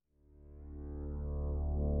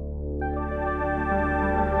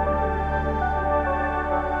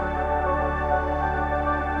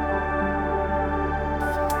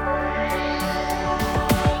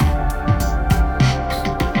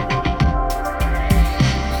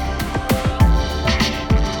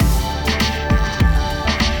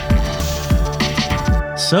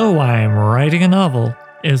So I'm Writing a Novel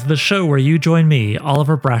is the show where you join me,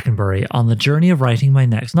 Oliver Brackenbury, on the journey of writing my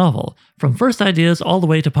next novel, from first ideas all the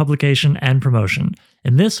way to publication and promotion.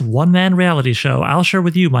 In this one-man reality show, I'll share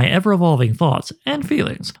with you my ever-evolving thoughts and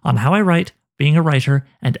feelings on how I write, being a writer,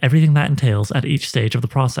 and everything that entails at each stage of the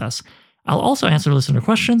process. I'll also answer listener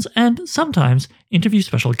questions and sometimes interview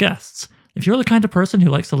special guests. If you're the kind of person who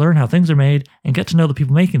likes to learn how things are made and get to know the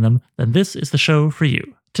people making them, then this is the show for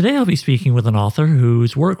you. Today I'll be speaking with an author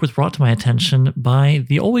whose work was brought to my attention by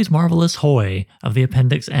the always marvelous Hoy of the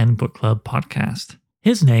Appendix N Book Club podcast.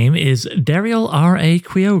 His name is Daryl R.A.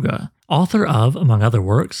 Quiroga, author of, among other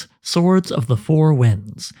works, Swords of the Four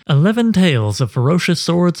Winds, 11 tales of ferocious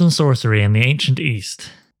swords and sorcery in the ancient East.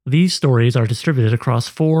 These stories are distributed across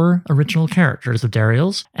 4 original characters of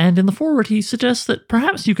Daryl's, and in the foreword he suggests that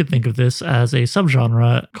perhaps you could think of this as a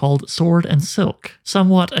subgenre called Sword and Silk,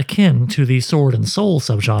 somewhat akin to the Sword and Soul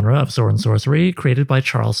subgenre of sword and sorcery created by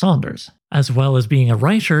Charles Saunders. As well as being a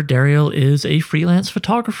writer, Daryl is a freelance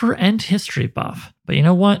photographer and history buff. But you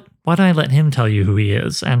know what? Why don't I let him tell you who he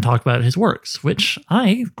is and talk about his works, which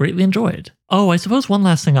I greatly enjoyed. Oh, I suppose one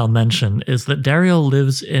last thing I'll mention is that Daryl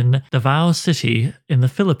lives in Davao City in the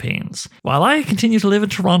Philippines, while I continue to live in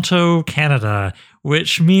Toronto, Canada,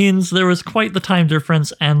 which means there was quite the time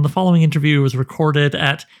difference, and the following interview was recorded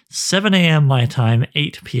at 7 a.m. my time,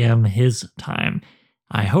 8 p.m. his time.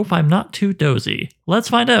 I hope I'm not too dozy. Let's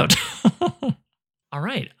find out. All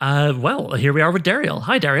right. Well, here we are with Daryl.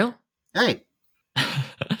 Hi, Daryl. Hey.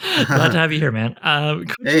 Glad to have you here, man.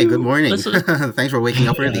 Hey, good morning. Thanks for waking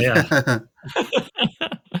up early. Yeah.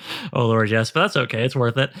 Oh, Lord, yes, but that's okay. It's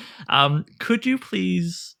worth it. Could you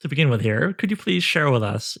please, to begin with here, could you please share with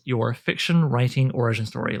us your fiction writing origin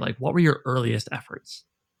story? Like, what were your earliest efforts?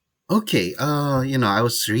 Okay. I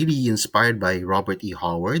was really inspired by Robert E.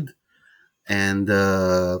 Howard and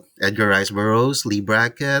Edgar Rice Burroughs, Lee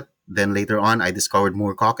Brackett. Then later on, I discovered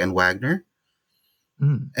Moorcock and Wagner.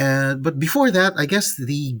 But before that, I guess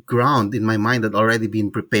the ground in my mind had already been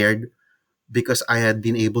prepared because I had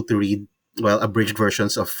been able to read, abridged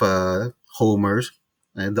versions of Homer,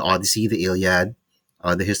 the Odyssey, the Iliad,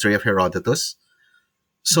 the history of Herodotus.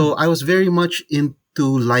 So I was very much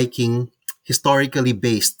into liking historically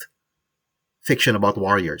based fiction about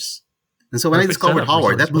warriors. And so when I discovered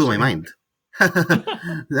Howard, that blew my mind.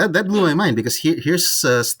 that blew my mind because here's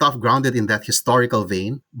stuff grounded in that historical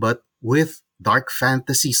vein, but with dark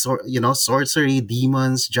fantasy, sorcery,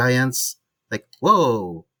 demons, giants. Like,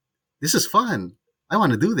 whoa, this is fun. I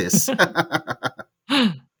want to do this.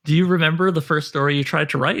 Do you remember the first story you tried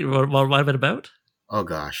to write? What was it about? Oh,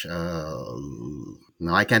 gosh.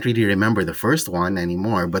 No, I can't really remember the first one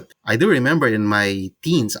anymore. But I do remember in my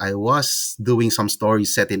teens, I was doing some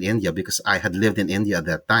stories set in India because I had lived in India at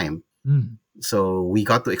that time. So we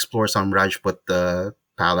got to explore some Rajput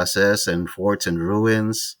palaces and forts and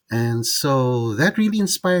ruins. And so that really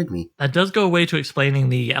inspired me. That does go away to explaining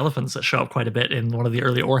the elephants that show up quite a bit in one of the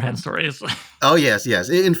early Orhan stories. Oh, yes.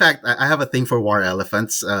 In fact, I have a thing for war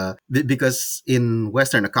elephants because in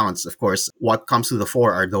Western accounts, of course, what comes to the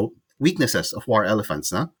fore are the weaknesses of war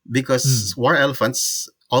elephants. Because war elephants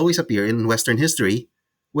always appear in Western history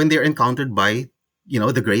when they're encountered by,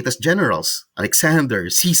 the greatest generals, Alexander,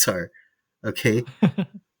 Caesar. Okay.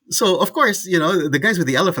 So, of course, the guys with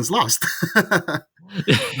the elephants lost.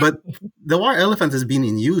 But the war elephant has been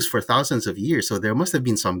in use for thousands of years. So there must have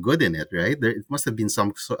been some good in it, right? It must have been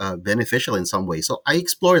some beneficial in some way. So I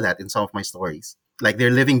explore that in some of my stories. Like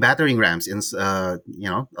they're living battering rams in, a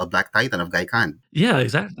Black Titan of Gai Khan. Yeah,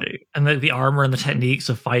 exactly. And the armor and the techniques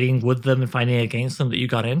of fighting with them and fighting against them that you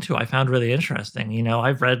got into, I found really interesting.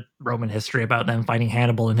 I've read Roman history about them fighting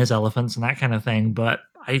Hannibal and his elephants and that kind of thing, but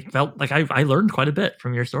I felt like I learned quite a bit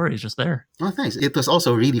from your stories just there. Oh, thanks. It was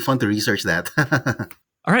also really fun to research that.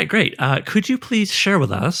 All right, great. Could you please share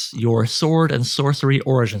with us your sword and sorcery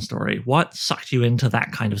origin story? What sucked you into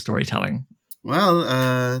that kind of storytelling? Well,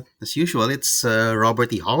 as usual, it's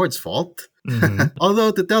Robert E. Howard's fault.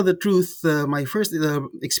 Although, to tell the truth, my first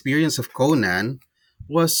experience of Conan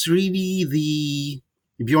was really the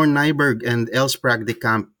Bjorn Nyberg and Elsprag de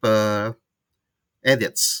Camp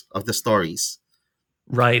edits of the stories.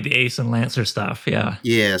 Right, the Ace and Lancer stuff, yeah.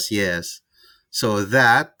 Yes. So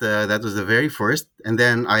that was the very first. And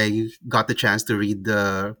then I got the chance to read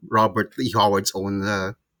Robert E. Howard's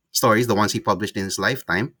own stories, the ones he published in his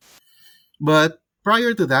lifetime. But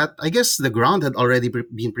prior to that, I guess the ground had already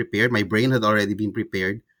been prepared. My brain had already been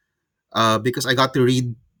prepared because I got to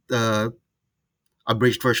read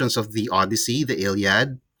abridged versions of the Odyssey, the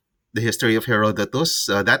Iliad, the history of Herodotus.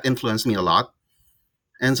 That influenced me a lot.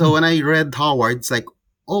 And so when I read Howard, it's like,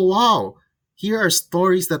 oh, wow, Here are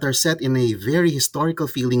stories that are set in a very historical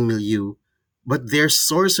feeling milieu, but there's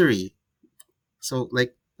sorcery. So,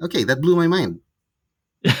 like, okay, that blew my mind.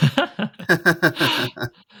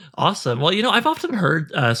 Awesome. Well, I've often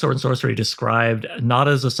heard sword and sorcery described not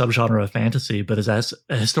as a subgenre of fantasy, but as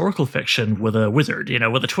a historical fiction with a wizard,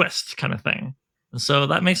 with a twist kind of thing. So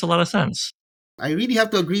that makes a lot of sense. I really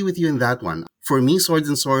have to agree with you in that one. For me, swords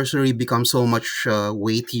and sorcery become so much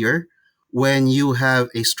weightier when you have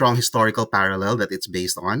a strong historical parallel that it's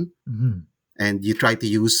based on. Mm-hmm. And you try to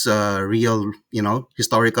use real,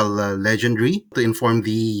 historical legendary to inform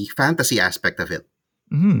the fantasy aspect of it.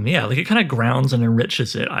 Yeah, like it kind of grounds and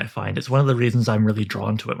enriches it, I find. It's one of the reasons I'm really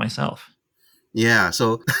drawn to it myself. Yeah,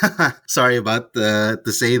 so sorry about to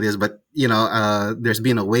say this, but there's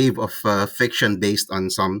been a wave of fiction based on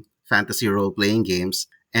some fantasy role playing games,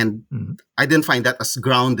 and I didn't find that as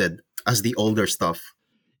grounded as the older stuff.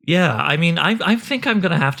 Yeah, I mean, I think I'm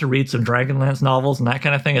gonna have to read some Dragonlance novels and that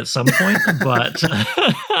kind of thing at some point, but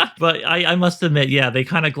but I must admit, yeah, they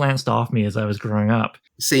kind of glanced off me as I was growing up.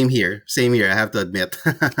 Same here. I have to admit.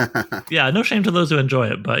 Yeah, no shame to those who enjoy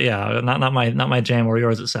it, but yeah, not my jam or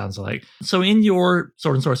yours. It sounds like. So, in your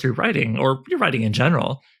sword and sorcery writing, or your writing in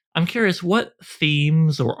general, I'm curious, what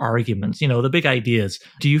themes or arguments, the big ideas,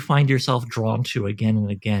 do you find yourself drawn to again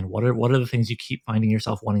and again? What are the things you keep finding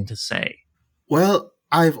yourself wanting to say? Well,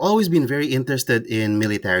 I've always been very interested in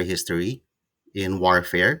military history, in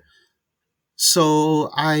warfare.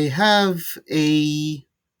 So I have a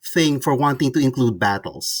thing for wanting to include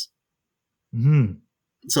battles. Hmm.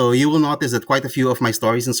 So you will notice that quite a few of my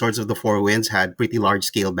stories in Swords of the Four Winds had pretty large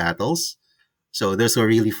scale battles. So those were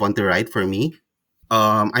really fun to write for me.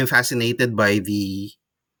 I'm fascinated by the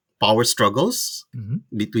power struggles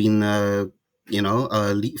between,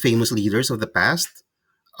 famous leaders of the past.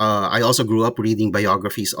 I also grew up reading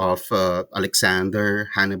biographies of Alexander,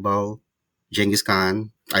 Hannibal, Genghis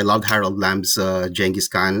Khan. I loved Harold Lamb's Genghis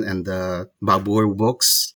Khan and the Babur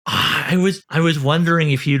books. I was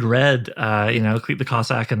wondering if you'd read, Cleet the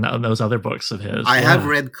Cossack and those other books of his. I have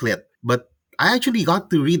read Clit, but I actually got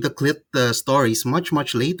to read the Clit stories much,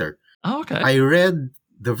 much later. Oh, okay. I read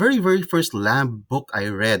the very, very first Lamb book I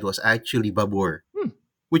read was actually Babur,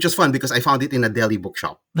 which was fun because I found it in a Delhi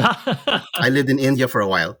bookshop. I lived in India for a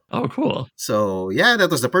while. Oh, cool. So, yeah, that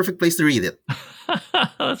was the perfect place to read it.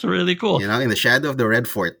 That's really cool. In the shadow of the Red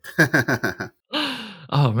Fort.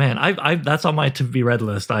 Oh man, I that's on my to be read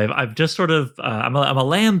list. I've just sort of I'm a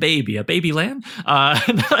lamb baby, a baby lamb. I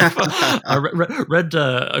read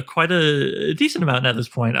quite a decent amount at this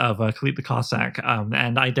point of Khalid the Cossack,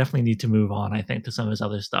 and I definitely need to move on. I think to some of his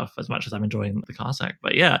other stuff as much as I'm enjoying the Cossack.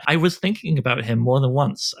 But yeah, I was thinking about him more than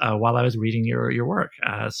once while I was reading your work.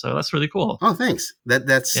 So that's really cool. Oh, thanks.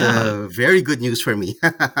 That's very good news for me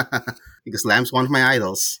because Lamb's one of my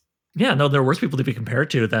idols. Yeah, no, there are worse people to be compared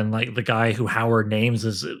to than like the guy who Howard names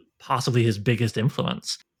as possibly his biggest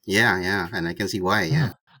influence. Yeah, and I can see why,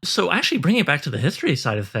 yeah. So actually bringing it back to the history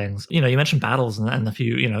side of things, you mentioned battles and a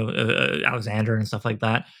few, Alexander and stuff like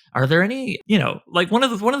that. Are there any, like one of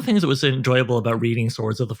the things that was enjoyable about reading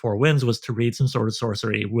Swords of the Four Winds was to read some sort of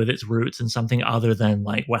sorcery with its roots in something other than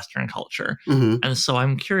like Western culture. Mm-hmm. And so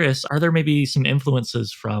I'm curious, are there maybe some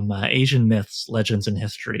influences from Asian myths, legends, and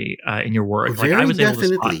history in your work? Very like I was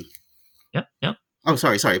definitely. Able to spot. Yep. Oh,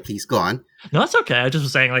 sorry. Please go on. No, that's okay. I just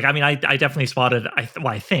was saying, like, I mean, I definitely spotted,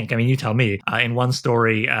 I think, I mean, you tell me, in one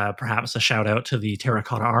story, perhaps a shout out to the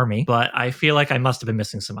Terracotta Army, but I feel like I must have been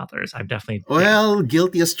missing some others. I've definitely... Well,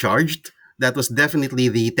 guilty as charged. That was definitely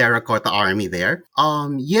the Terracotta Army there.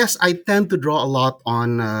 Yes, I tend to draw a lot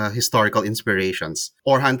on historical inspirations.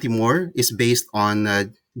 Orhan Timur is based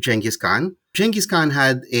on Genghis Khan. Genghis Khan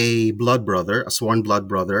had a blood brother, a sworn blood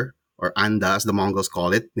brother, or Anda as the Mongols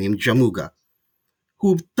call it, named Jamuga,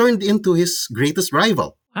 who turned into his greatest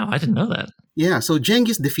rival. Wow, I didn't know that. Yeah, so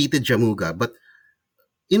Genghis defeated Jamuga, but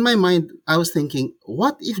in my mind, I was thinking,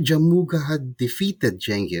 what if Jamuga had defeated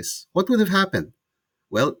Genghis? What would have happened?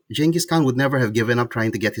 Well, Genghis Khan would never have given up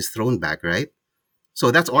trying to get his throne back, right? So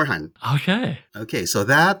that's Orhan. Okay, so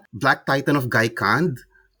that Black Titan of Gaikand,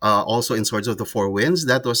 also in Swords of the Four Winds,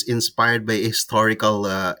 that was inspired by a historical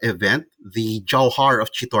event, the Jauhar of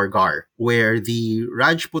Chittorgarh, where the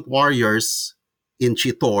Rajput warriors in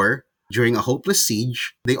Chittor, during a hopeless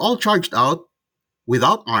siege, they all charged out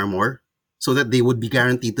without armor so that they would be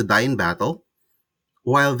guaranteed to die in battle,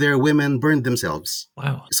 while their women burned themselves.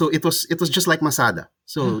 Wow. So it was just like Masada.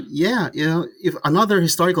 So yeah, if another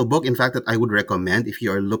historical book, in fact, that I would recommend if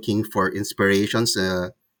you are looking for inspirations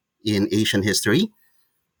in Asian history,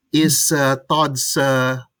 is Todd's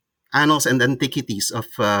Annals and Antiquities of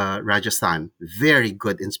Rajasthan. Very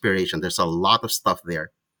good inspiration. There's a lot of stuff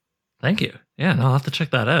there. Thank you. Yeah, no, I'll have to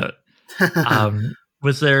check that out.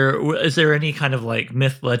 Is there any kind of like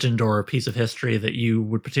myth, legend, or piece of history that you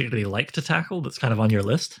would particularly like to tackle that's kind of on your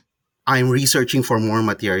list? I'm researching for more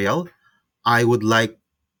material. I would like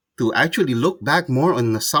to actually look back more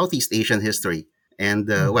on the Southeast Asian history. And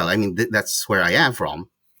Hmm. well, I mean, that's where I am from.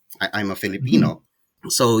 I'm a Mhm. Filipino.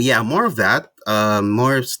 So yeah, more of that.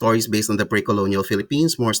 More stories based on the pre-colonial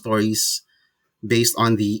Philippines. More stories based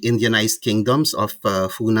on the Indianized kingdoms of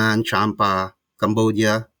Funan, Champa,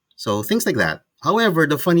 Cambodia. So things like that. However,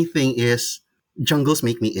 the funny thing is, jungles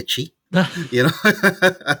make me itchy. You know,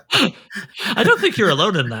 I don't think you're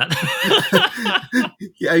alone in that.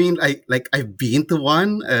 yeah. I mean, I've been to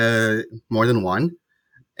one, more than one,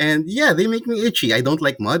 and yeah, they make me itchy. I don't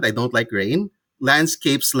like mud. I don't like rain.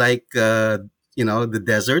 Landscapes like the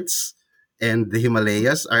deserts and the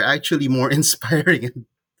Himalayas are actually more inspiring.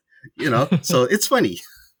 So it's funny.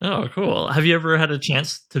 Oh, cool. Have you ever had a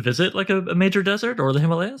chance to visit like a major desert or the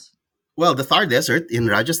Himalayas? Well, the Thar Desert in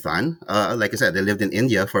Rajasthan, like I said, I lived in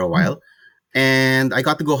India for a Mm. while, and I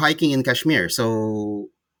got to go hiking in Kashmir. So,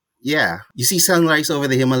 yeah, you see sunrise over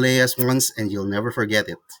the Himalayas once, and you'll never forget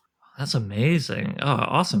it. That's amazing. Oh,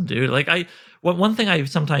 awesome, dude. Like one thing I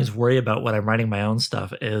sometimes worry about when I'm writing my own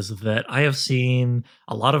stuff is that I have seen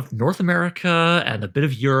a lot of North America and a bit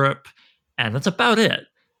of Europe, and that's about it.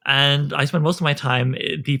 And I spend most of my time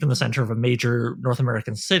deep in the center of a major North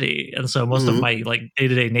American city, and so most of Hmm. my like day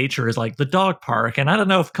to day nature is like the dog park. And I don't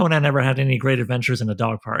know if Conan ever had any great adventures in a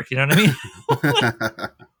dog park. You know what I mean?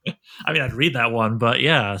 I mean, I'd read that one, but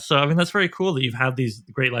yeah. So I mean, that's very cool that you've had these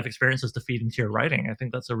great life experiences to feed into your writing. I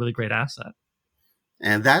think that's a really great asset.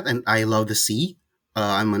 And I love the sea.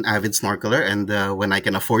 I'm an avid snorkeler, and when I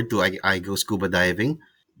can afford to, I go scuba diving.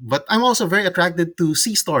 But I'm also very attracted to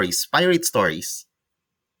sea stories, pirate stories.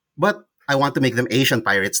 But I want to make them Asian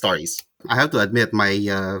pirate stories. I have to admit, my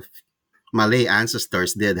Malay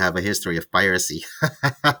ancestors did have a history of piracy.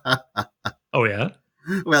 Oh yeah.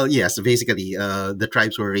 Well, yes, basically, the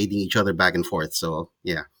tribes were raiding each other back and forth. So,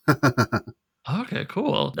 yeah. Okay,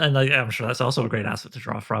 cool. And like, I'm sure that's also a great asset to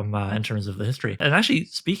draw from in terms of the history. And actually,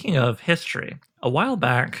 speaking of history, a while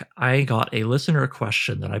back, I got a listener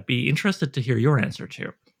question that I'd be interested to hear your answer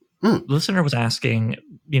to. Hmm. The listener was asking,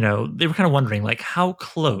 they were kind of wondering, like, how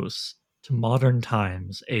close to modern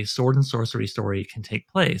times a sword and sorcery story can take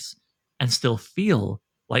place and still feel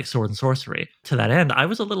like sword and sorcery. To that end, I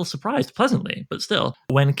was a little surprised, pleasantly, but still,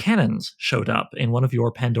 when cannons showed up in one of your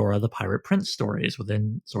Pandora the Pirate Prince stories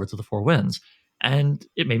within Swords of the Four Winds. And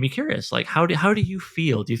it made me curious, like, how do you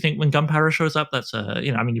feel? Do you think when gunpowder shows up, that's I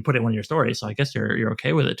mean, you put it in one of your stories, so I guess you're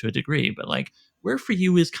okay with it to a degree, but like, where for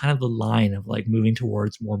you is kind of the line of like moving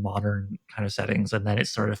towards more modern kind of settings and then it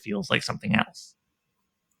sort of feels like something else?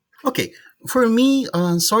 Okay. For me,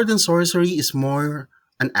 sword and sorcery is more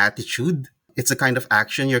an attitude. It's a kind of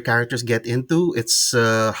action your characters get into. It's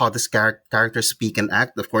how this characters speak and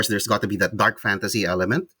act. Of course, there's got to be that dark fantasy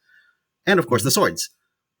element, and of course, the Mhm. swords.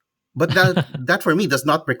 But that for me does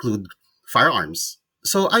not preclude firearms.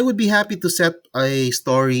 So I would be happy to set a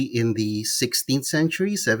story in the 16th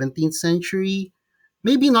century, 17th century,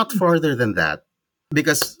 maybe not farther than that.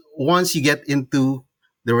 Because once you get into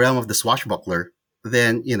the realm of the swashbuckler,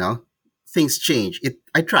 then, things change.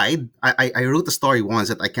 I tried. I wrote a story once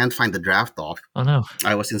that I can't find the draft of. Oh no.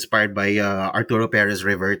 I was inspired by Arturo Perez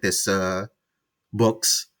Reverte's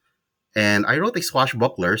books. And I wrote a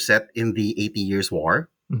swashbuckler set in the 80 Years' War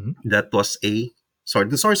Mhm. that was a sword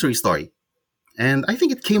and sorcery story. And I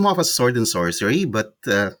think it came off as sword and sorcery, but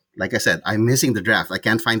like I said, I'm missing the draft. I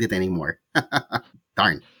can't find it anymore.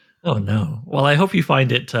 Darn. Oh no. Well, I hope you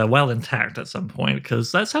find it well intact at some point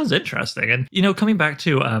because that sounds interesting. And coming back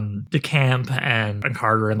to DeCamp and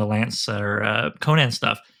Carter and the Lancer Conan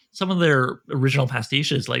stuff, some of their original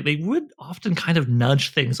pastiches, like they would often kind of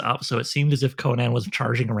nudge things up, so it seemed as if Conan was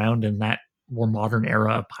charging around in that more modern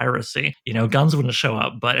era of piracy. Guns wouldn't show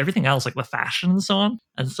up, but everything else, like the fashion and so on.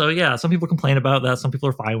 And so, yeah, some people complain about that. Some people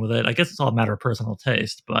are fine with it. I guess it's all a matter of personal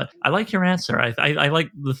taste. But I like your answer. I like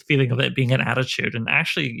the feeling of it being an attitude. And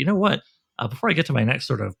actually, you know what? Before I get to my next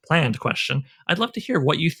sort of planned question, I'd love to hear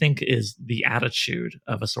what you think is the attitude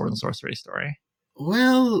of a sword and sorcery story.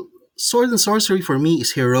 Well, sword and sorcery for me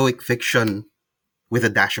is heroic fiction with a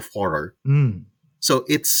dash of horror. Mm, So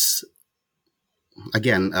it's,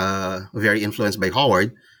 again, very influenced by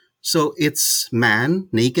Howard. So it's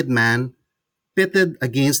naked man, pitted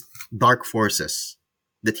against dark forces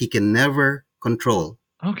that he can never control.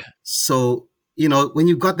 okay. So, when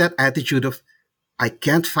you've got that attitude of, I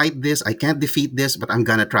can't fight this, I can't defeat this, but I'm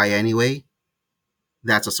gonna try anyway,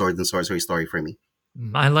 that's a sword and sorcery story for me.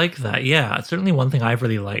 I like that. Yeah, it's certainly one thing I've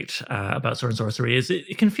really liked about Sword and Sorcery is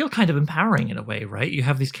it can feel kind of empowering in a way, right? You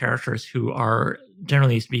have these characters who are,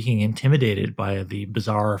 generally speaking, intimidated by the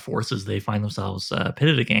bizarre forces they find themselves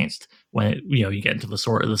pitted against when you get into the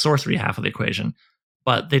sorcery half of the equation,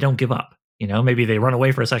 but they don't give up. Maybe they run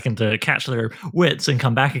away for a second to catch their wits and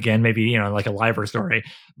come back again. Maybe like a Liver story,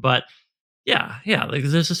 but yeah, yeah. Like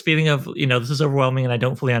there's this feeling of, this is overwhelming and I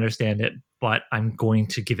don't fully understand it, but I'm going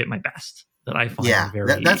to give it my best. That I find Yeah,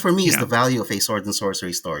 that very, for me is the value of a sword and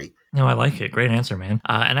sorcery story. no, I like it. Great answer, man.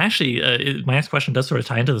 And actually, my next question does sort of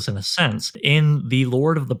tie into this in a sense. In The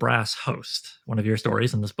Lord of the Brass Host, one of your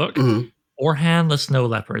stories in this book, Mhm. Orhan the Snow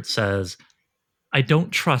Leopard says, I don't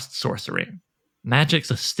trust sorcery. Magic's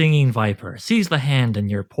a stinging viper. Seize the hand and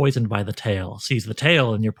you're poisoned by the tail. Seize the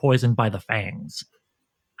tail and you're poisoned by the fangs.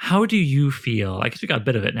 How do you feel? I guess we got a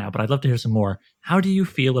bit of it now, but I'd love to hear some more. How do you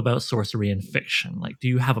feel about sorcery in fiction? Like, do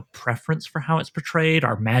you have a preference for how it's portrayed?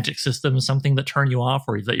 Are magic systems something that turn you off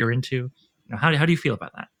or that you're into? How do you feel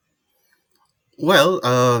about that? Well,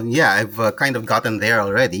 yeah, I've kind of gotten there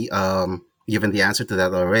already, given the answer to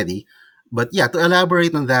that already. But yeah, to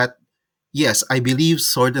elaborate on that, yes, I believe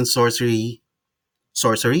sword and sorcery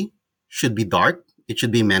should be dark. It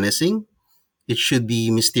should be menacing. It should be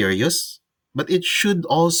mysterious. But it should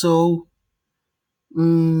also,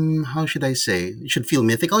 how should I say? It should feel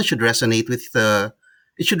mythical. It should resonate with the.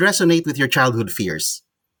 It should resonate with your childhood fears.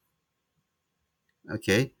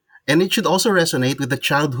 Okay, and it should also resonate with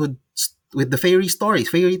the with the fairy stories,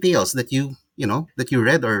 fairy tales that that you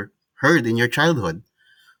read or heard in your childhood.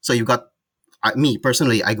 So you got me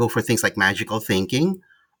personally. I go for things like magical thinking,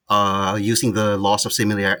 using the laws of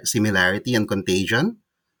similarity and contagion.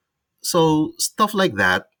 So stuff like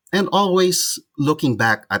that, and always looking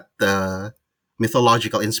back at the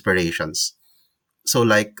mythological inspirations. So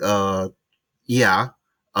like yeah,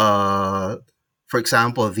 uh, for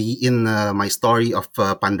example, the in my story of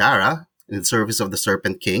Pandara in the service of the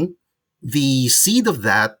Serpent King, the seed of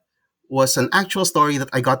that was an actual story that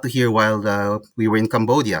I got to hear while we were in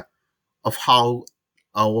Cambodia of how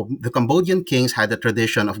the Cambodian kings had a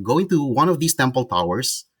tradition of going to one of these temple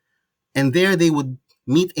towers, and there they would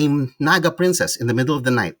meet a Naga princess in the middle of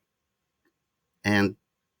the night and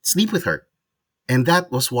sleep with her. And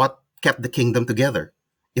that was what kept the kingdom together.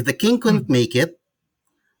 If the king couldn't Hmm. make it,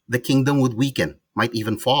 the kingdom would weaken, might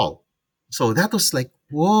even fall. So that was like,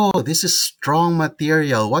 whoa, this is strong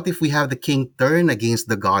material. What if we have the king turn against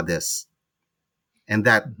the goddess? And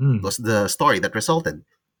that Hmm. was the story that resulted.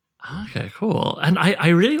 Okay, cool. And I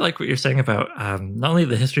really like what you're saying about not only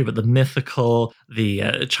the history, but the mythical,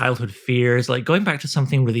 the childhood fears, like going back to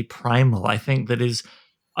something really primal. I think that is,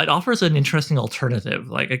 it offers an interesting alternative.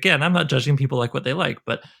 Like, again, I'm not judging people like what they like,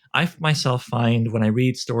 but myself find when I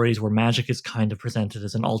read stories where magic is kind of presented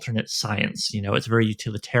as an alternate science, it's very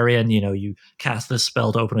utilitarian. You cast this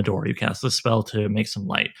spell to open a door, you cast this spell to make some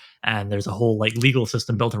light, and there's a whole like legal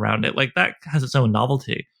system built around it. Like, that has its own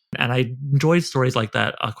novelty. And I enjoyed stories like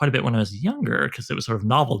that quite a bit when I was younger because it was sort of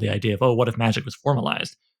novel, the idea of, oh, what if magic was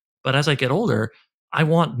formalized? But as I get older, I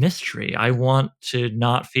want mystery. I want to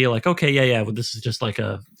not feel like, okay, yeah, yeah, well, this is just like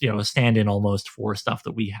a stand-in almost for stuff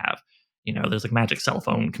that we have. There's like magic cell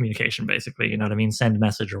phone communication, basically. You know what I mean? Send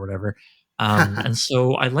message or whatever. And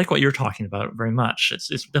so I like what you're talking about very much. It's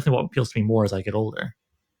definitely what appeals to me more as I get older.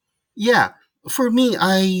 Yeah, for me,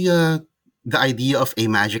 the idea of a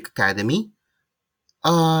magic academy.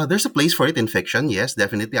 There's a place for it in fiction. Yes,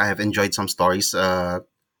 definitely. I have enjoyed some stories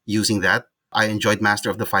using that. I enjoyed Master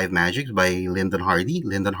of the Five Magics by Lyndon Hardy.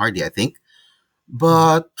 Lyndon Hardy, I think. Mhm.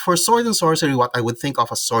 But for sword and sorcery, what I would think of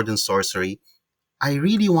as sword and sorcery, I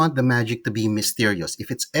really want the magic to be mysterious.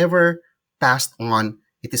 If it's ever passed on,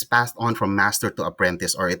 it is passed on from master to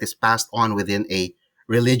apprentice, or it is passed on within a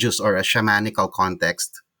religious or a shamanical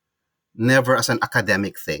context, never as an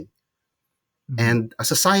academic thing. Mhm. And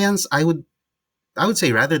as a science, I would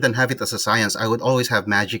say rather than have it as a science, I would always have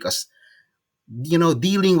magic as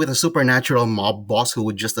dealing with a supernatural mob boss who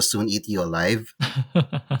would just as soon eat you alive.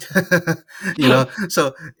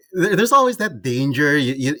 So there's always that danger.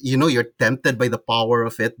 You're tempted by the power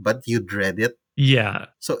of it, but you dread it. Yeah.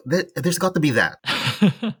 So there's got to be that.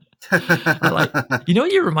 I like. You know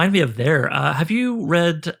what you remind me of there? Have you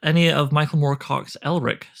read any of Michael Moorcock's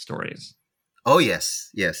Elric stories? Oh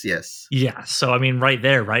yes, yes, yes. Yeah. So I mean, right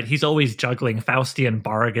there, right? He's always juggling Faustian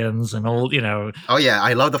bargains and all. Oh yeah,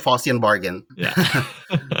 I love the Faustian bargain. Yeah.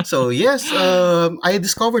 So yes, I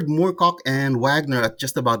discovered Moorcock and Wagner at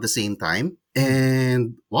just about the same time, Hmm.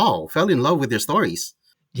 and wow, fell in love with their stories.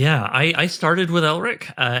 Yeah, I started with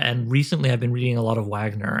Elric, and recently I've been reading a lot of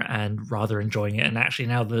Wagner and rather enjoying it. And actually,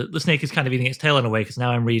 now the snake is kind of eating its tail in a way because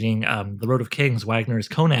now I'm reading The Road of Kings, Wagner's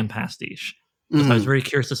Conan pastiche. Because I was Mhm, very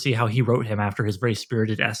curious to see how he wrote him after his very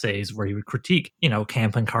spirited essays, where he would critique,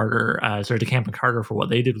 Camp and Carter, De Camp and Carter for what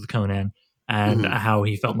they did with Conan, and mhm. how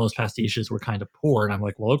he felt most pastiches were kind of poor. And I'm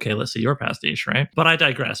like, well, okay, let's see your pastiche, right? But I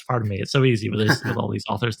digress. Pardon me. It's so easy with all these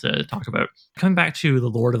authors to talk about. Coming back to the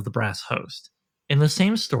Lord of the Brass Host. In the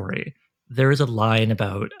same story, there is a line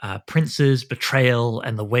about princes, betrayal,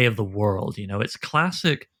 and the way of the world. It's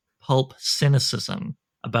classic pulp cynicism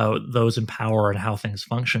about those in power and how things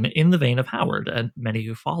function in the vein of Howard and many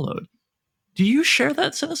who followed. Do you share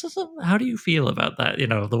that cynicism? How do you feel about that?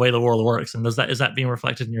 The way the world works, and is that being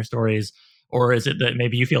reflected in your stories, or is it that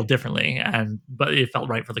maybe you feel differently, and but it felt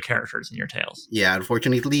right for the characters in your tales? Yeah,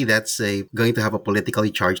 unfortunately, that's going to have a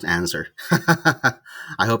politically charged answer.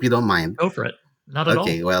 I hope you don't mind. Go for it. Not at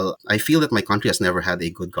Okay, all. well, I feel that my country has never had a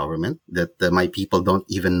good government, that my people don't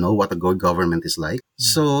even know what a good government is like. Hmm.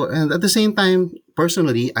 So, and at the same time,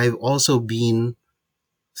 personally, I've also been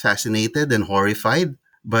fascinated and horrified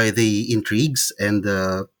by the intrigues and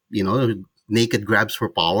naked grabs for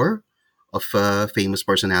power of famous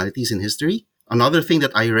personalities in history. Another thing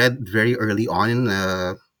that I read very early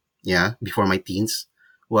on, before my teens,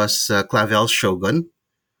 was Clavel's Shogun,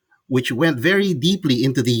 which went very deeply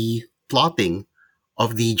into the plotting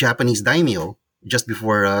of the Japanese daimyo just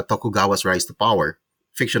before Tokugawa's rise to power,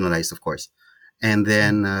 fictionalized, of course. And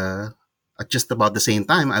then at just about the same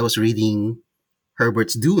time, I was reading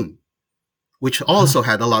Herbert's Dune, which also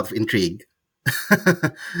had a lot of intrigue.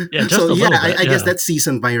 Yeah, So just a yeah, little I, bit. I guess Yeah. that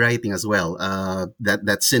seasoned my writing as well.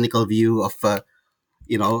 That cynical view of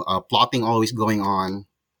plotting always going on.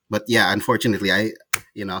 But yeah, unfortunately,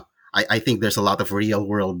 you know I think there's a lot of real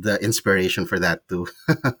world inspiration for that too.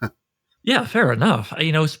 Yeah, fair enough.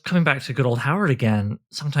 Coming back to good old Howard again,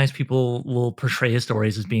 sometimes people will portray his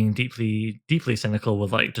stories as being deeply, deeply cynical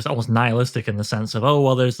with like just almost nihilistic in the sense of, oh,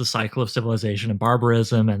 well, there's the cycle of civilization and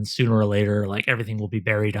barbarism, and sooner or later, like everything will be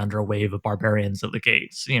buried under a wave of barbarians at the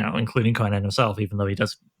gates, including Conan himself, even though he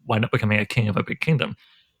does wind up becoming a king of a big kingdom.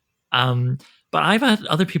 Um, but I've had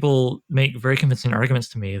other people make very convincing arguments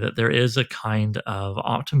to me that there is a kind of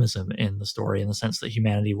optimism in the story in the sense that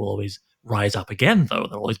humanity will always rise up again, though.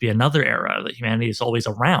 There'll always be another era, that humanity is always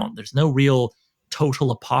around. There's no real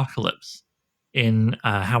total apocalypse in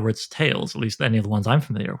Howard's tales, at least any of the ones I'm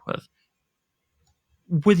familiar with.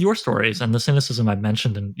 With your stories and the cynicism I've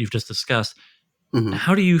mentioned and you've just discussed, Mhm.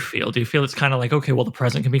 how do you feel? Do you feel it's kind of like, okay, well, the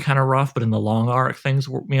present can be kind of rough, but in the long arc, things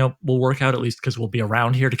will work out at least because we'll be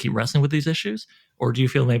around here to keep wrestling with these issues? Or do you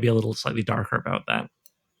feel maybe a little slightly darker about that?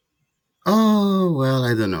 Oh well,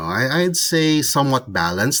 I don't know. I'd say somewhat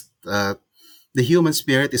balanced. The human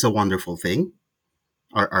spirit is a wonderful thing.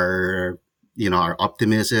 Our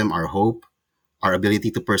optimism, our hope, our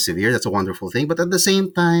ability to persevere. That's a wonderful thing. But at the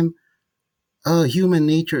same time, human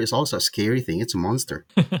nature is also a scary thing. It's a monster.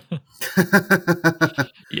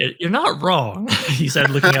 You're not wrong, he said,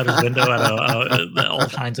 looking out his window at all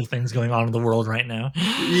kinds of things going on in the world right now.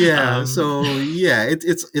 Yeah. Um, So yeah,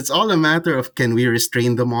 it's all a matter of can we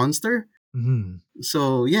restrain the monster. mhm.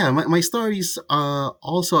 So yeah, my stories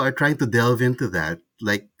also are trying to delve into that.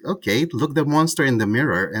 Like, okay, look the monster in the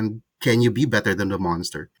mirror, and can you be better than the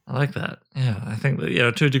monster? I like that. Yeah, I think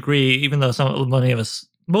that to a degree, even though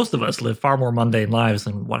most of us live far more mundane lives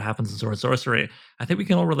than what happens in sword sorcery, I think we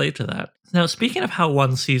can all relate to that. Now, speaking of how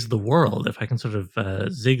one sees the world, if I can sort of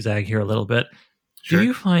zigzag here a little bit, do Sure.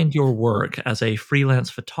 you find your work as a freelance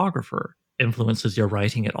photographer influences your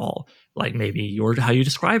writing at all? Like maybe your how you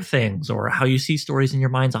describe things or how you see stories in your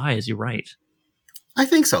mind's eye as you write? I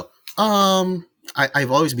think so.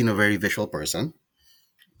 I've always been a very visual person.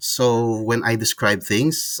 So when I describe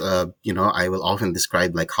things, I will often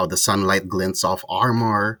describe like how the sunlight glints off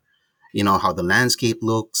armor, how the landscape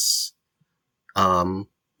looks. Um,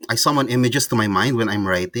 I summon images to my mind when I'm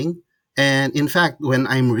writing. And in fact, when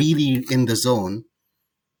I'm really in the zone,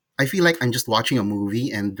 I feel like I'm just watching a movie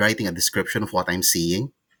and writing a description of what I'm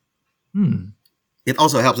seeing. Hmm. It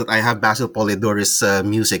also helps that I have Basil Polidorus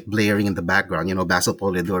music blaring in the background. Basil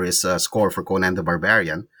Polidorus score for Conan the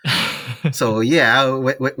Barbarian. So yeah,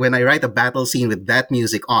 when I write a battle scene with that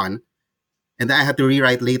music on, and then I had to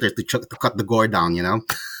rewrite later to cut the gore down.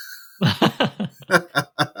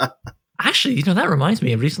 Actually, that reminds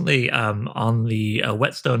me. Recently, on the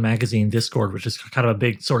Whetstone magazine Discord, which is kind of a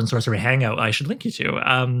big sword and sorcery hangout, I should link you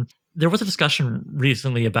to. there was a discussion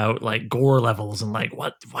recently about like gore levels and like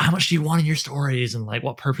how much do you want in your stories and like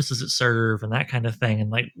what purpose does it serve and that kind of thing. And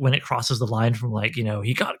like when it crosses the line from like,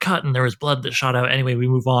 he got cut and there was blood that shot out. Anyway, we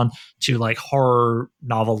move on to like horror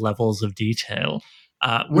novel levels of detail.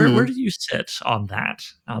 Where Hmm. do you sit on that?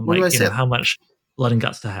 Where do I sit? How much blood and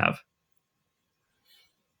guts to have?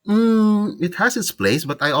 It has its place,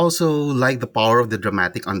 but I also like the power of the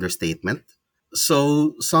dramatic understatement.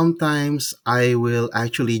 So sometimes I will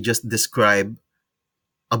actually just describe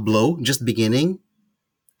a blow just beginning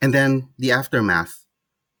and then the aftermath,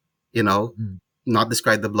 you know, Mm. not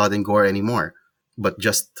describe the blood and gore anymore, but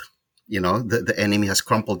just, the enemy has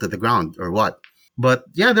crumpled to the ground or what. But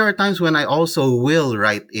yeah, there are times when I also will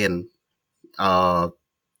write in uh,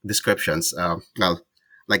 descriptions. Well,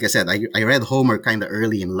 like I said, I read Homer kind of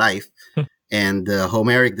early in life. And the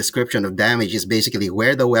Homeric description of damage is basically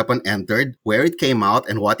where the weapon entered, where it came out,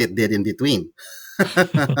 and what it did in between.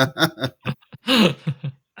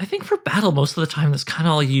 I think for battle, most of the time, that's kind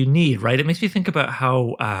of all you need, right? It makes me think about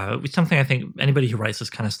how something I think anybody who writes this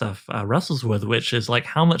kind of stuff wrestles with, which is like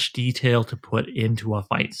how much detail to put into a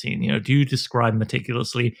fight scene. Do you describe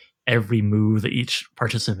meticulously every move that each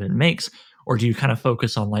participant makes, or do you kind of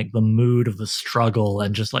focus on like the mood of the struggle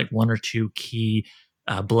and just like one or two key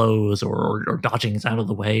blows or dodging out of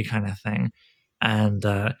the way kind of thing? And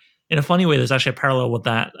in a funny way, there's actually a parallel with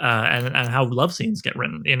that and how love scenes get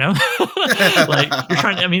written, like you're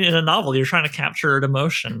trying to, I mean, in a novel, you're trying to capture an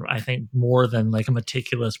emotion, I think, more than like a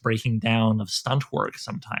meticulous breaking down of stunt work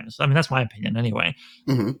sometimes. I mean, that's my opinion anyway.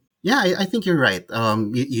 Hmm. Yeah, I think you're right.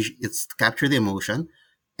 It's capture the emotion.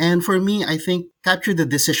 And for me, I think capture the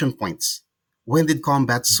decision points. When did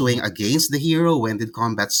combat swing Mhm. against the hero? When did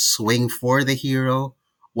combat swing for the hero?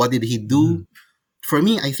 What did he do? Mhm. For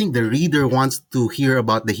me, I think the reader wants to hear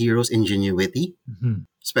about the hero's ingenuity, Mhm.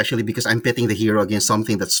 especially because I'm pitting the hero against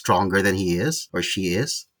something that's stronger than he is or she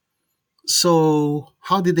is. So,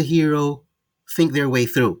 how did the hero think their way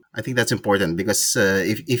through? I think that's important because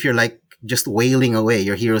if you're like just wailing away,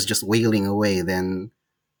 your hero's just wailing away, then,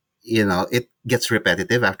 it gets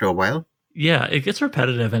repetitive after a while. Yeah, it gets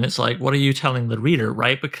repetitive, and it's like, what are you telling the reader,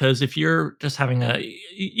 right? Because if you're just having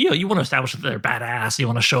you want to establish that they're badass, you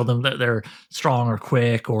want to show them that they're strong or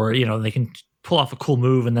quick, or they can pull off a cool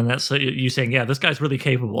move, and then that's you saying, yeah, this guy's really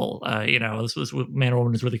capable. This man or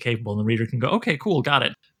woman is really capable, and the reader can go, okay, cool, got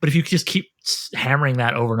it. But if you just keep hammering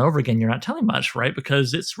that over and over again, you're not telling much, right?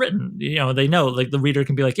 Because it's written. They know, like the reader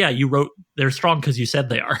can be like, yeah, you wrote they're strong because you said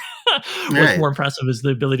they are. What's Right. more impressive is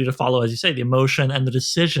the ability to follow, as you say, the emotion and the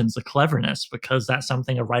decisions, the cleverness, because that's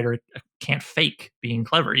something a writer can't fake being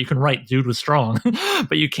clever. You can write dude was strong,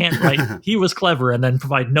 but you can't write he was clever and then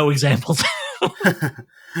provide no examples.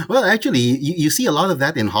 Well, actually, you see a lot of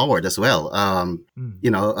that in Howard as well. Mm. You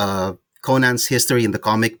know, Conan's history in the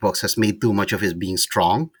comic books has made too much of his being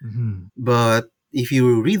strong. Mhm. But if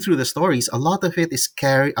you read through the stories, a lot of it is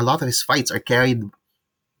carried. A lot of his fights are carried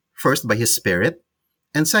first by his spirit,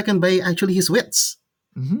 and second by actually his wits.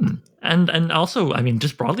 And also, I mean,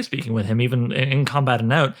 just broadly speaking, with him, even in Combat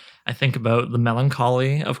and Out, I think about the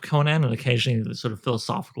melancholy of Conan and occasionally the sort of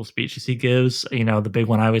philosophical speeches he gives. The big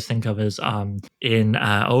one I always think of is in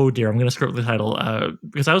oh dear, I'm going to screw up the title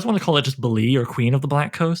because I always want to call it just Bali or Queen of the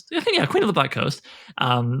Black Coast. I think yeah, Queen of the Black Coast,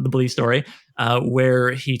 the Bali story.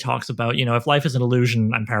 Where he talks about, if life is an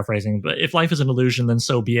illusion, I'm paraphrasing, but if life is an illusion, then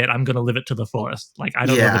so be it. I'm going to live it to the fullest. Like, I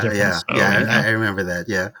don't know the Yeah, yeah, difference. So, yeah. I remember that.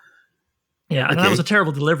 Yeah. yeah, and that was a Okay.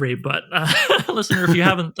 terrible delivery. But listener, if you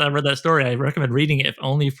haven't read that story, I recommend reading it, if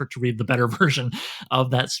only to read the better version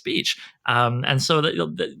of that speech. And so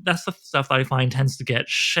that's the stuff that I find tends to get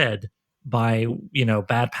shed by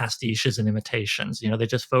bad pastiches and imitations. They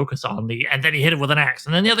just focus on and then he hit it with an axe,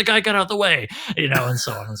 and then the other guy got out of the way, and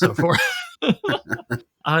so on and so forth.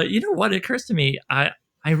 You know what? It occurs to me.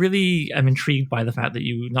 I really am intrigued by the fact that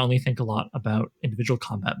you not only think a lot about individual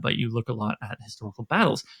combat, but you look a lot at historical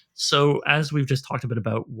battles. So, as we've just talked a bit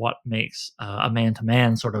about what makes a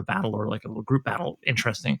man-to-man sort of battle or like a little group battle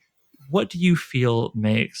interesting, what do you feel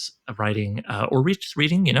makes a writing or just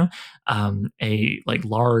reading, a like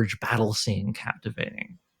large battle scene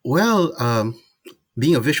captivating? Well,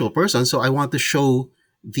 being a visual person, so I want to show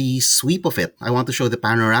the sweep of it. I want to show the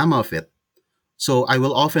panorama of it. So I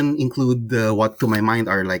will often include what to my mind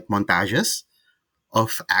are like montages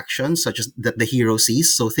of actions, such as that the hero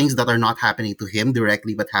sees. So things that are not happening to him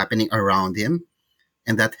directly, but happening around him,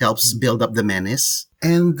 and that helps Mhm. build up the menace.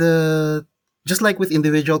 And just like with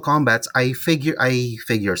individual combats, I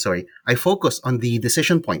focus on the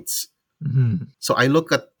decision points. Mhm. So I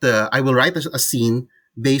will write a scene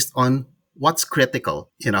based on what's critical,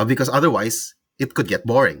 because otherwise it could get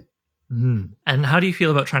boring. And how do you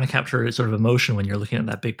feel about trying to capture sort of emotion when you're looking at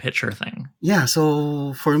that big picture thing? Yeah,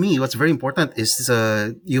 so for me, what's very important is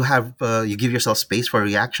you give yourself space for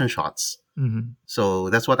reaction shots. Mm-hmm. So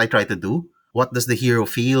that's what I try to do. What does the hero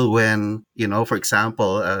feel when, for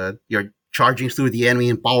example, you're charging through the enemy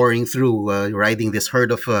and powering through, riding this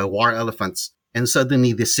herd of war elephants, and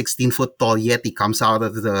suddenly this 16-foot tall Yeti comes out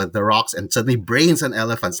of the rocks and suddenly brains an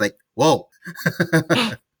elephant. It's like, whoa.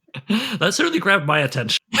 That certainly grabbed my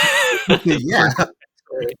attention. Yeah.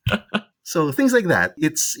 So things like that.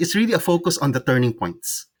 It's really a focus on the turning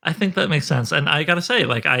points. I think that makes sense. And I got to say,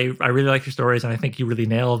 like, I really like your stories, and I think you really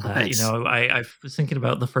nailed that. Thanks. I was thinking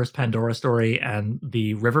about the first Pandora story and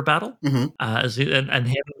the river battle, and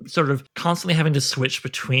him sort of constantly having to switch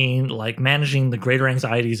between, like, managing the greater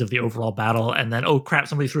anxieties of the overall battle, and then, oh, crap,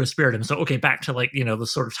 somebody threw a spear at him. So, okay, back to, like, the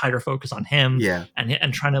sort of tighter focus on him. Yeah.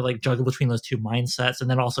 And trying to, like, juggle between those two mindsets, and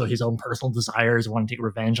then also his own personal desires, wanting to take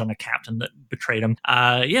revenge on a captain that betrayed him.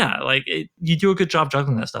 You do a good job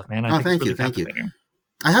juggling that stuff, man. I think thank it's you. really Thank you.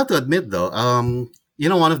 I have to admit, though,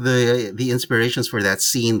 one of the inspirations for that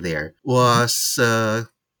scene there was, are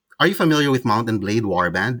you familiar with Mount and Blade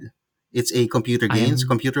Warband? It's a computer game. It's a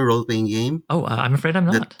computer role-playing game. Oh, I'm afraid I'm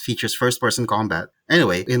not. That features first-person combat.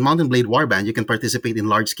 Anyway, in Mount and Blade Warband, you can participate in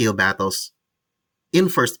large-scale battles in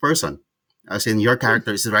first person, as in your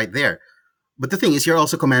character is right there. But the thing is, you're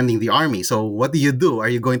also commanding the army. So what do? Are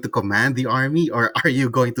you going to command the army, or are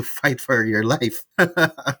you going to fight for your life?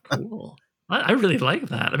 Cool. I really like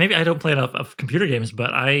that. Maybe I don't play enough of computer games,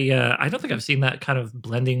 but I don't think I've seen that kind of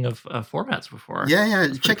blending of formats before. Yeah.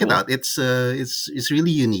 Check it out. It's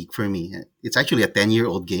really unique for me. It's actually a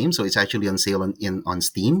 10-year-old game, so it's actually on sale on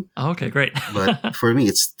Steam. Oh, okay, great. But for me,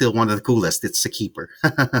 it's still one of the coolest. It's a keeper.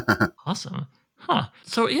 Awesome. Huh.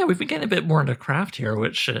 So yeah, we've been getting a bit more into craft here,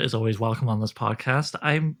 which is always welcome on this podcast.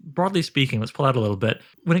 I'm broadly speaking, let's pull out a little bit.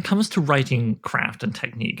 When it comes to writing craft and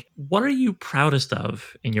technique, what are you proudest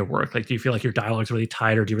of in your work? Like, do you feel like your dialogue's really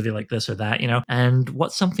tight, or do you really like this or that, And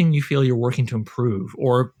what's something you feel you're working to improve?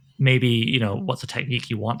 Or maybe, what's a technique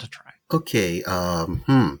you want to try? Okay.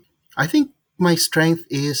 I think my strength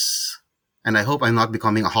is, and I hope I'm not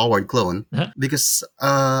becoming a Howard clone, because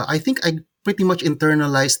I think I pretty much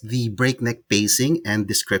internalized the breakneck pacing and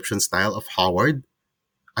description style of Howard.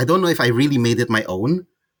 I don't know if I really made it my own.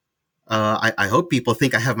 I hope people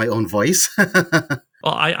think I have my own voice.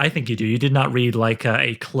 Well, I think you do. You did not read like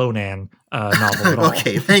a Clonan novel at all.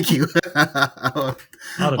 Okay, thank you. Not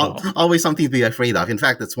at all. Always something to be afraid of. In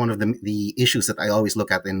fact, that's one of the issues that I always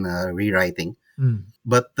look at in rewriting.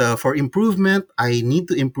 But for improvement, I need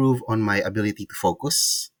to improve on my ability to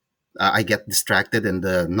focus. I get distracted and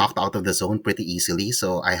knocked out of the zone pretty easily.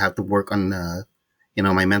 So I have to work on,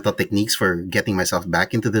 my mental techniques for getting myself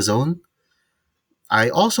back into the zone. I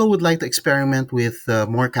also would like to experiment with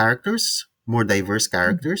more characters, more diverse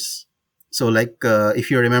characters. So like, if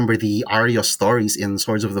you remember the Arya stories in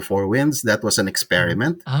Swords of the Four Winds, that was an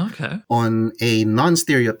experiment on a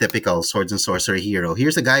non-stereotypical swords and sorcery hero.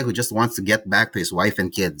 Here's a guy who just wants to get back to his wife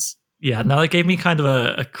and kids. Yeah, now it gave me kind of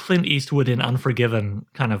a Clint Eastwood in Unforgiven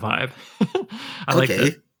kind of vibe.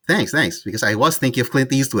 Okay, thanks. Because I was thinking of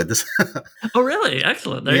Clint Eastwood. Oh, really?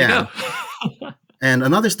 Excellent. There you go. And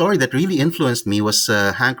another story that really influenced me was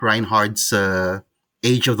Hank Reinhardt's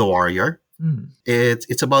Age of the Warrior.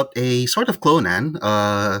 It's about a sort of Clonan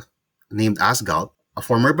named Asgalt, a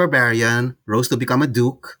former barbarian, rose to become a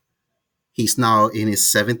duke. He's now in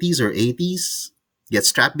his 70s or 80s.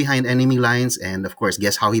 Gets trapped behind enemy lines, and of course,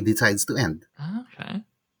 guess how he decides to end. Okay,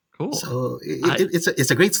 cool. So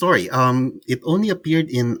it's a great story. It only appeared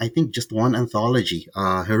in, I think, just one anthology,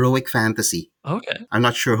 Heroic Fantasy. Okay. I'm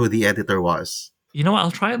not sure who the editor was. You know what?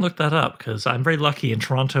 I'll try and look that up, because I'm very lucky. In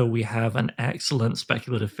Toronto, we have an excellent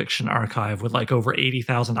speculative fiction archive with like over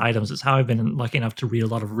 80,000 items. It's how I've been lucky enough to read a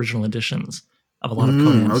lot of original editions of a lot of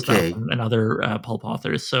Conan stuff and other pulp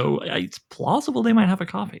authors. So it's plausible they might have a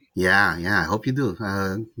copy. Yeah, I hope you do.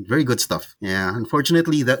 Very good stuff. Yeah,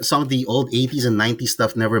 unfortunately, some of the old 80s and 90s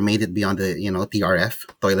stuff never made it beyond the, TRF,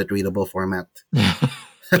 toilet readable format.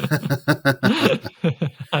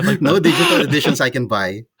 No digital editions I can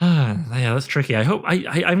buy. Yeah, that's tricky. I hope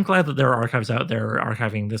I'm glad that there are archives out there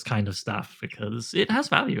archiving this kind of stuff, because it has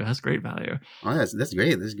value. It has great value. Oh, that's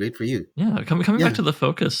great. That's great for you. Yeah, coming back to the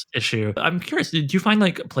focus issue, I'm curious. Did you find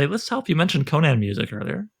like playlists help? You mentioned Conan music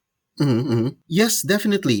earlier. Yes,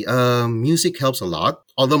 definitely. Music helps a lot.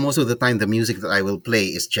 Although most of the time the music that I will play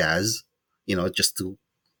is jazz, just to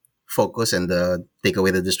focus and take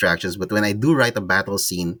away the distractions. But when I do write a battle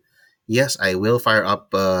scene, yes, I will fire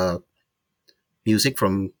up music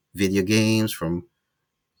from video games, from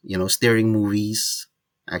steering movies,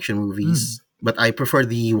 action movies. but I prefer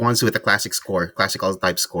the ones with a classical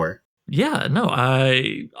type score. Yeah, no,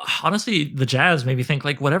 I honestly, the jazz made me think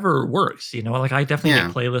like whatever works, like I definitely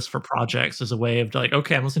make Yeah. playlists for projects as a way of like,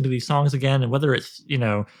 okay, I'm listening to these songs again, and whether it's,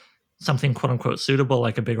 something quote unquote suitable,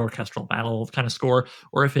 like a big orchestral battle kind of score,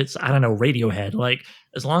 or if it's, I don't know, Radiohead, like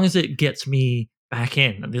as long as it gets me back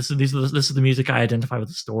in, this is the music I identify with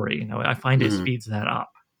the story, I find it Mhm. speeds that up,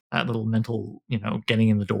 that little mental, getting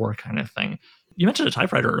in the door kind of thing. You mentioned a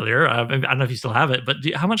typewriter earlier. I don't know if you still have it, but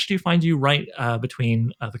how much do you find you write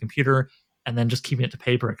between the computer and then just keeping it to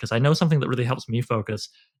paper? Because I know something that really helps me focus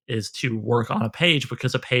is to work on a page,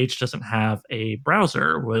 because a page doesn't have a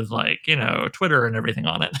browser with like, Twitter and everything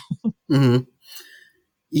on it. Mhm.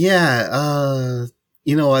 Yeah.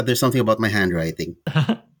 You know what? There's something about my handwriting.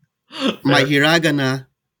 My Fair. hiragana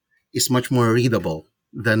is much more readable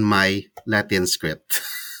than my Latin script.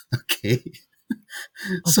 Okay.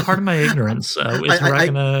 Oh, So pardon my ignorance. Is I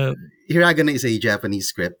Hiragana? hiragana is a Japanese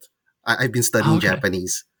script. I've been Oh, studying okay,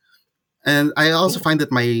 Japanese. And I also cool. find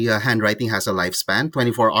that my handwriting has a lifespan.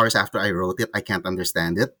 24 hours after I wrote it, I can't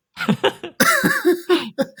understand it.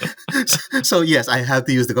 So, yes, I have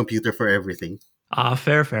to use the computer for everything.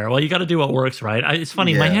 Fair, fair. Well, you got to do what works, right? It's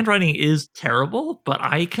funny. My Yeah. handwriting is terrible, but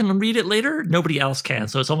I can read it later. Nobody else can,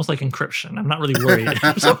 so it's almost like encryption. I'm not really worried.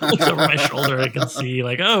 If someone looks over my shoulder, I can see,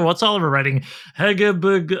 like, oh, what's Oliver writing?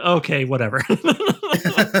 Hegebug. Okay, whatever.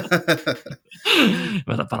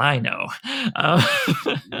 But I know. Uh,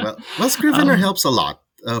 well, Scrivener um, helps a lot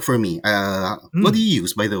for me. What do hmm. you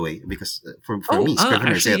use, by the way? Because for Oh, me,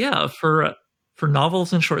 Scrivener is actually, it. yeah. For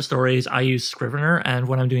novels and short stories, I use Scrivener, and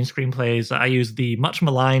when I'm doing screenplays, I use the much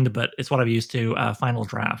maligned, but it's what I'm used to, Final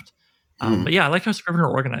Draft. But Mm. yeah, I like how Scrivener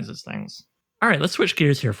organizes things. All right, let's switch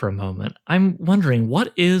gears here for a moment. I'm wondering,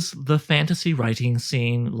 what is the fantasy writing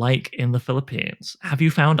scene like in the Philippines? Have you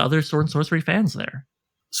found other Sword and Sorcery fans there?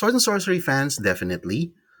 Sword and Sorcery fans,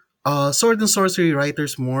 definitely. Sword and Sorcery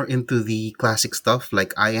writers more into the classic stuff,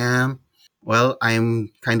 like I am. Well,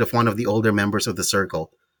 I'm kind of one of the older members of the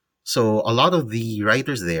circle. So a lot of the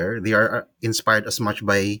writers there, they are inspired as much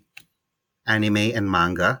by anime and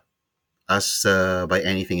manga as by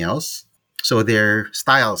anything else. So their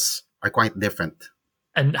styles are quite different.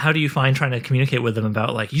 And how do you find trying to communicate with them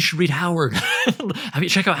about like you should read Howard? Have you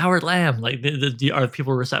check out Howard Lamb? Like, are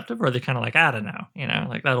people receptive, or are they kind of like I don't know,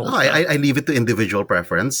 like that Oh, old stuff? I leave it to individual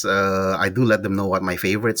preference. I do let them know what my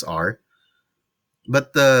favorites are.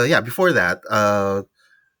 But yeah, before that,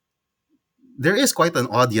 there is quite an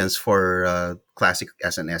audience for classic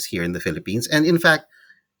SNS here in the Philippines. And in fact,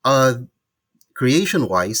 uh, creation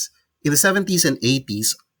wise, in the 70s and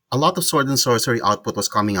 80s, a lot of sword and sorcery output was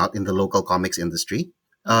coming out in the local comics industry.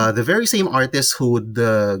 Oh. The very same artists who would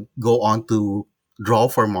go on to draw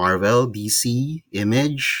for Marvel, DC,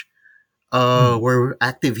 Image, Hmm. were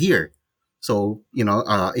active here. So,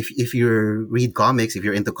 if you read comics, if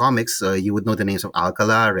you're into comics, you would know the names of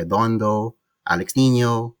Alcala, Redondo, Alex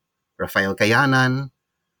Nino, Rafael Cayanan.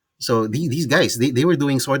 So these guys, they were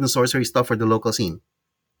doing sword and sorcery stuff for the local scene.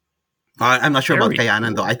 I'm not sure about Very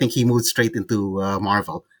Cayanan though. cool. I think he moved straight into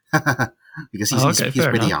Marvel because Oh, okay, he's fair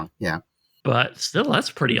pretty enough. young. Yeah. But still, that's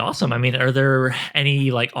pretty awesome. I mean, are there any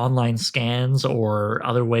like online scans or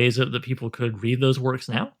other ways that people could read those works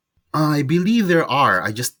now? I believe there are.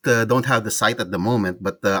 I just don't have the site at the moment,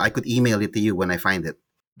 but I could email it to you when I find it.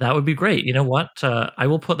 That would be great. You know what? I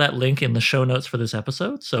will put that link in the show notes for this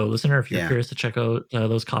episode. So, listener, if you're Yeah. curious to check out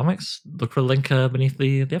those comics, look for the link beneath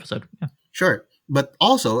the episode. Yeah. Sure. But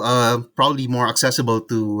also, probably more accessible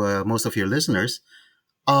to most of your listeners,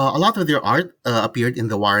 a lot of their art appeared in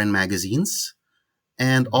the Warren magazines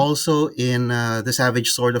and Mhm. also in the Savage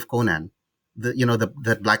Sword of Conan,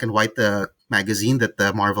 the black and white magazine that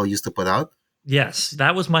Marvel used to put out. Yes,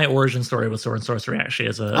 that was my origin story with Sword and Sorcery. Actually,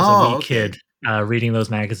 as a Oh, wee okay. kid, reading those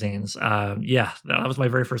magazines. Yeah, that was my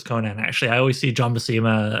very first Conan. Actually, I always see John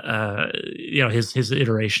Buscema, his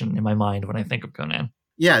iteration in my mind when I think of Conan.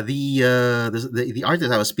 Yeah, the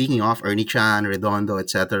artists I was speaking of, Ernie Chan, Redondo,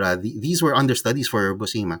 etc. These were understudies for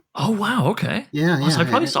Buscema. Oh wow, okay. Yeah, Oh, so I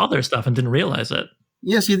probably yeah. saw their stuff and didn't realize it.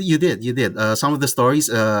 Yes, you did. You did. Some of the stories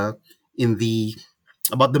in the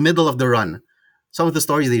about the middle of the run, some of the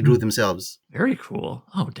stories they drew Hmm, themselves. very cool.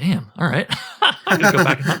 Oh damn. All right, I'm gonna go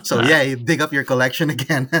back and hunt for So that. yeah, you dig up your collection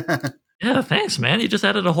again. Yeah, thanks, man. You just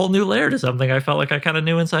added a whole new layer to something I felt like I kind of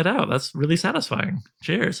knew inside out. That's really satisfying.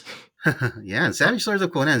 Cheers. Yeah, and Savage Swords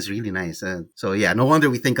of Conan is really nice. So yeah, no wonder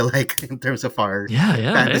we think alike in terms of our Yeah,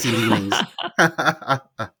 yeah. fantasy leanings.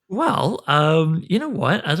 Well, you know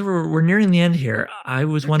what? As we're nearing the end here, I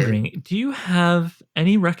was Okay. wondering, do you have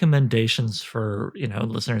any recommendations for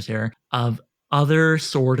listeners here of other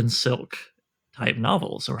sword and silk type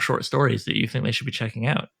novels or short stories that you think they should be checking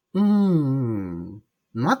out?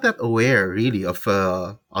 Not that aware really of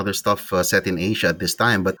other stuff set in Asia at this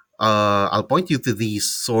time, but I'll point you to the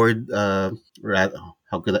sword. How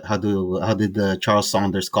did Charles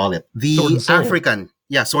Saunders call it? Sword The and Soul. African,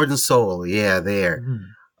 yeah, Sword and Soul. Yeah, there.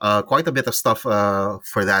 Mhm. Quite a bit of stuff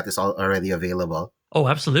for that is already available. Oh,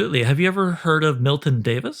 absolutely. Have you ever heard of Milton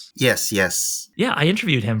Davis? Yes, yes. Yeah, I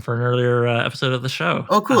interviewed him for an earlier episode of the show.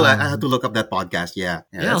 Oh, cool. I had to look up that podcast. Yeah,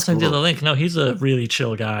 Yeah, I'll that's send you cool. the link. No, he's a really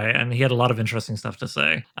chill guy, and he had a lot of interesting stuff to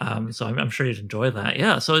say. So I'm sure you'd enjoy that.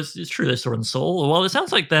 Yeah, so it's true. There's Sword and Soul. Well, it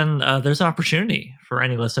sounds like then there's an opportunity for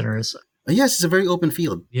any listeners. Yes, it's a very open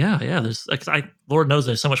field. Yeah. There's, Lord knows,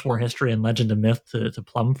 there's so much more history and legend and myth to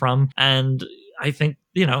plumb from, and I think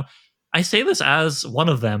I say this as one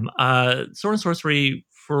of them. Sword and Sorcery,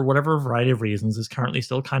 for whatever variety of reasons, is currently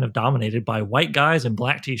still kind of dominated by white guys in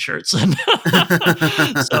black t-shirts. And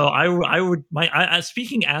so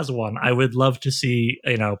speaking as one, I would love to see,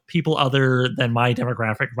 people other than my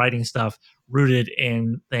demographic writing stuff rooted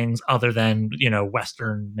in things other than,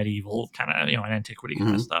 Western, medieval kind of, and antiquity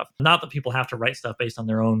kind of stuff. Not that people have to write stuff based on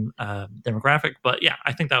their own demographic, but yeah,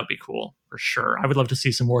 I think that would be cool for sure. I would love to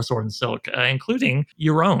see some more Sword and Silk, including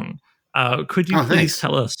your own. Could you please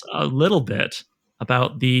tell us a little bit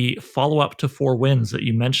about the follow-up to Four Winds that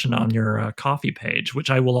you mentioned on your coffee page, which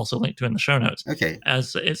I will also link to in the show notes? Okay.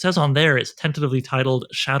 As it says on there, it's tentatively titled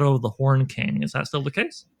Shadow of the Horn King. Is that still the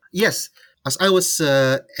case? Yes. As I was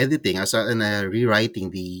editing,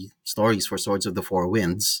 rewriting the stories for Swords of the Four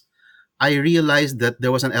Winds, I realized that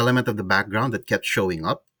there was an element of the background that kept showing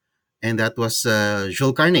up, and that was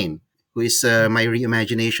Jules Carnain, who is my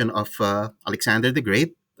reimagination of Alexander the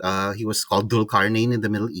Great. He was called Dul Carnain in the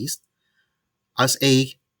Middle East, as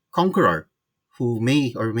a conqueror who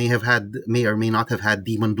may or may not have had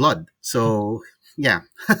demon blood. So yeah.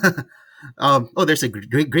 There's a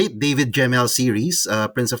great David Gemmell series,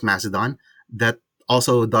 Prince of Macedon, that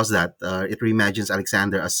also does that. It reimagines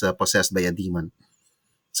Alexander as possessed by a demon.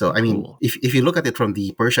 So, I mean, Cool. if you look at it from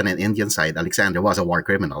the Persian and Indian side, Alexander was a war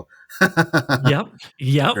criminal.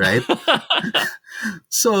 Yep. Right?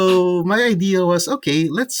 So my idea was, okay,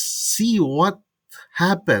 let's see what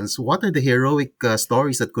happens. What are the heroic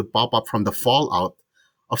stories that could pop up from the fallout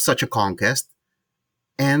of such a conquest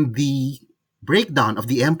and the breakdown of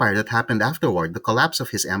the empire that happened afterward, the collapse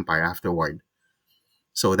of his empire afterward.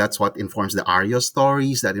 So that's what informs the Arya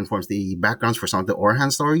stories, that informs the backgrounds for some of the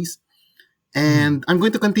Orhan stories. And I'm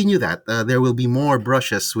going to continue that. There will be more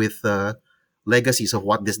brushes with legacies of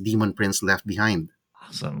what this demon prince left behind.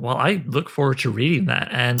 Awesome. Well, I look forward to reading that.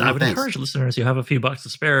 And I would encourage listeners who have a few bucks to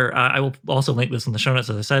spare. I will also link this in the show notes,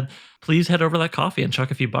 as I said. Please head over to that coffee and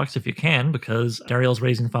chuck a few bucks if you can, because Dariel's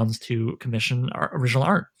raising funds to commission our original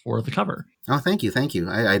art for the cover. Oh, thank you.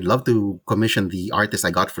 I'd love to commission the artist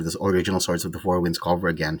I got for this original Swords of the Four Winds cover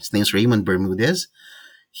again. His name's Raymond Bermudez.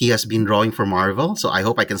 He has been drawing for Marvel, so I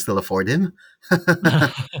hope I can still afford him. A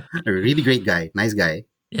really great guy. Nice guy.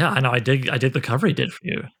 Yeah, I know. I dig the cover he did for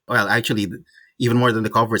you. Well, actually, even more than the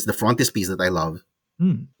cover, it's the frontispiece that I love.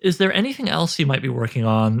 Is there anything else you might be working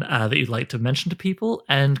on that you'd like to mention to people?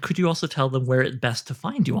 And could you also tell them where it's best to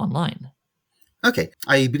find you online? Okay.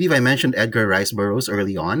 I believe I mentioned Edgar Rice Burroughs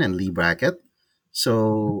early on and Lee Brackett.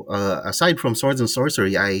 So aside from Swords and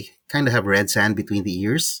Sorcery, I kind of have red sand between the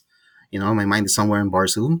ears. My mind is somewhere in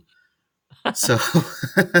Barsoom. So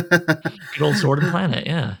Good old Sword and Planet,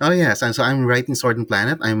 yeah. Oh yes, and so I'm writing Sword and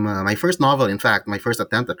Planet. I'm my first novel, in fact, my first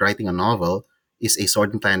attempt at writing a novel is a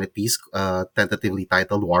Sword and Planet piece, tentatively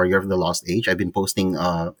titled Warrior of the Lost Age. I've been posting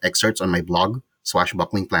excerpts on my blog,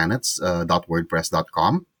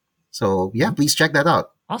 swashbucklingplanets.wordpress.com. So yeah, please check that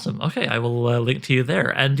out. Awesome. Okay, I will link to you there.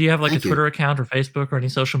 And do you have a Twitter account or Facebook or any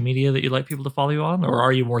social media that you'd like people to follow you on? Or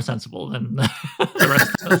are you more sensible than the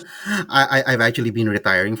rest of us? I've actually been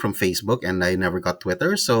retiring from Facebook and I never got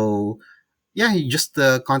Twitter. So yeah, you just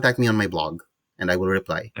contact me on my blog and I will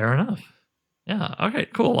reply. Fair enough. Yeah. Okay,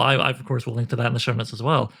 cool. I of course, will link to that in the show notes as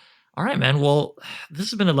well. All right, man. Well,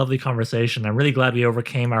 this has been a lovely conversation. I'm really glad we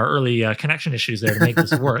overcame our early connection issues there to make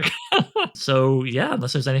this work. So, yeah,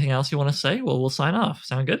 unless there's anything else you want to say, we'll sign off.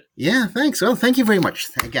 Sound good? Yeah, thanks. Well, thank you very much.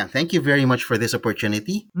 Again, thank you very much for this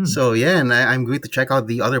opportunity. So, yeah, and I'm going to check out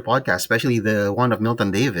the other podcast, especially the one of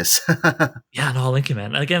Milton Davis. Yeah, no, I'll link you,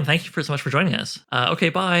 man. Again, thank you so much for joining us. Okay,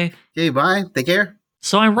 bye. Okay, bye. Take care.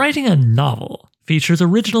 So I'm writing a novel. Features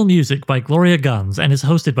original music by Gloria Guns and is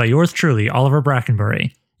hosted by yours truly, Oliver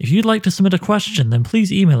Brackenbury. If you'd like to submit a question, then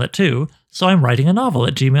please email it to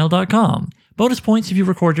soimwritinganovel@gmail.com. Bonus points if you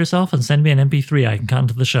record yourself and send me an MP3 I can cut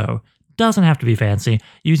into the show. Doesn't have to be fancy.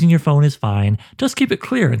 Using your phone is fine. Just keep it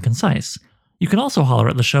clear and concise. You can also holler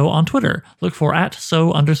at the show on Twitter. Look for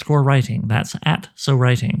 @so_writing. That's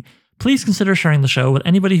 @so_writing. Please consider sharing the show with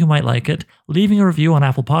anybody who might like it, leaving a review on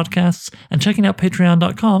Apple Podcasts, and checking out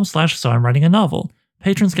patreon.com/soimwritinganovel.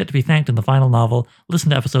 Patrons get to be thanked in the final novel,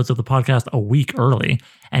 listen to episodes of the podcast a week early,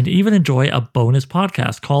 and even enjoy a bonus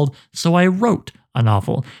podcast called So I Wrote a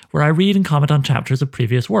Novel, where I read and comment on chapters of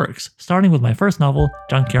previous works, starting with my first novel,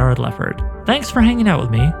 Junkyard Leopard. Thanks for hanging out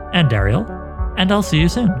with me and Dariel, and I'll see you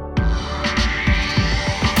soon.